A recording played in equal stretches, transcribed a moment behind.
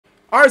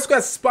Alright, so we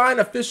got Spine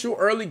official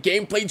early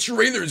gameplay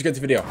trailers. Get the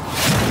video.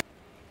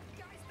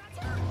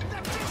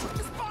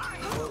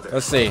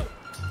 Let's see.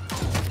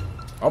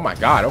 Oh my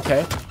god,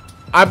 okay.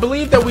 I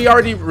believe that we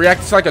already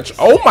reacted to like a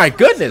oh my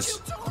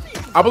goodness.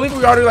 I believe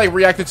we already like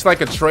reacted to like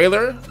a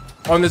trailer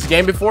on this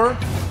game before.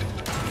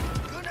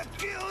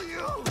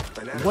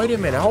 Wait a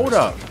minute, hold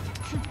up.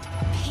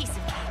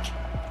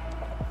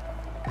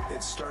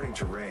 It's starting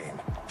to rain.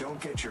 Don't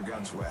get your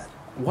guns wet.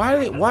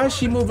 Why is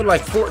she moving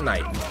like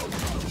Fortnite?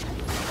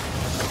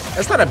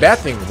 That's not a bad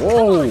thing.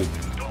 Whoa.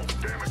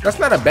 That's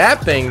not a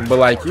bad thing, but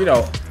like, you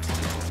know,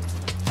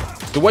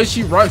 the way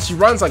she runs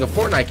like a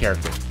Fortnite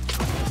character.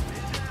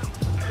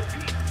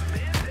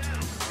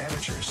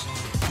 Amateurs.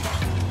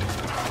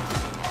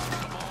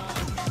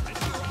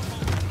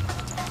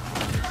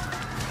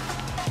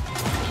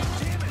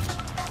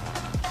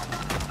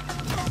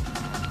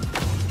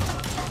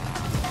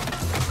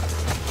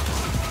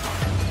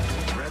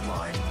 Red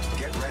line.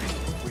 Get ready.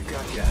 We've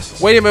got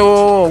guests. Wait a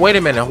minute, wait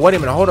a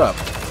minute, hold up.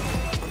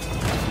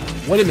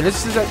 Wait a minute,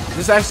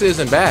 this actually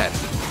isn't bad.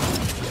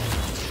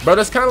 Bro,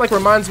 this kind of like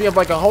reminds me of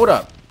like a hold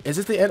up. Is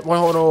this the end?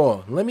 Well, hold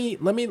on. Let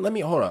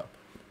me hold up.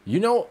 You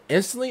know,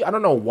 instantly, I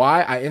don't know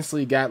why I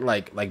instantly got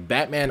like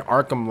Batman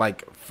Arkham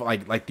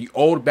like the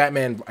old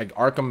Batman like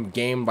Arkham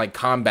game like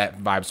combat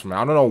vibes from it.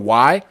 I don't know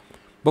why,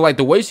 but like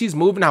the way she's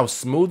moving, how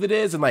smooth it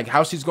is, and like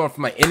how she's going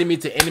from like enemy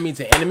to enemy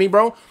to enemy,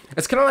 bro.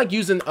 It's kind of like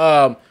using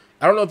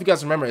I don't know if you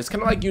guys remember. It's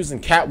kind of like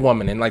using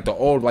Catwoman in like the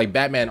old like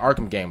Batman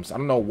Arkham games. I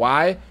don't know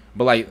why,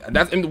 but like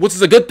that's, which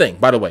is a good thing,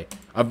 by the way,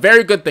 a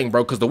very good thing,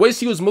 bro. Because the way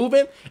she was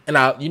moving,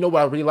 and you know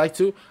what I really like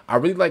too. I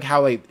really like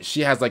how like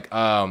she has like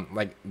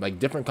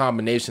different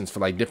combinations for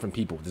like different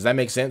people. Does that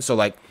make sense? So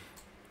like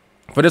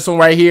for this one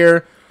right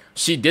here,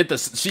 she did the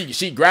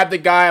she grabbed the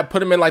guy,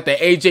 put him in like the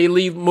AJ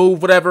Lee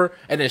move, whatever,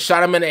 and then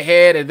shot him in the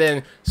head, and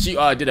then she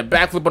did a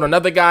backflip on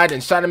another guy,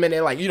 then shot him in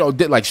there, like, you know,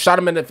 did like shot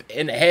him in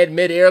the head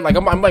midair. Like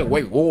I'm like,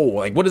 wait, whoa,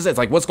 like what is this?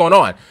 Like what's going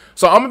on?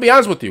 So I'm gonna be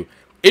honest with you,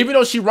 even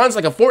though she runs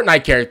like a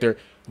Fortnite character,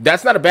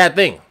 that's not a bad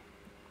thing.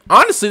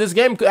 Honestly, this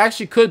game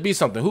could be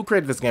something. Who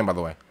created this game, by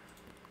the way?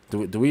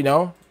 Do we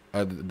know?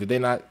 Did they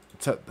not?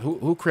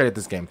 Who created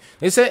this game?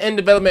 They said in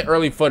development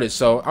early footage.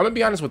 So I'm gonna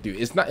be honest with you.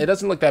 It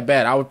doesn't look that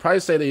bad. I would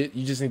probably say that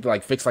you just need to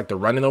like fix like the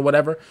running or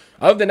whatever.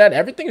 Other than that,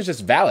 everything is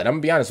just valid. I'm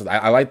gonna be honest with you.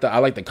 I like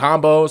the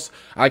combos.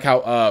 I like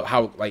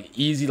how like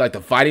easy like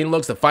the fighting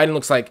looks. The fighting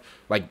looks like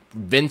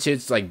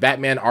vintage like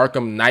Batman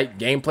Arkham Knight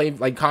gameplay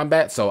like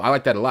combat. So I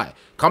like that a lot.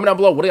 Comment down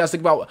below. What do you guys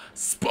think about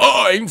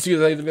Spine? See you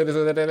later.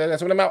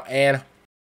 That's what I'm out. And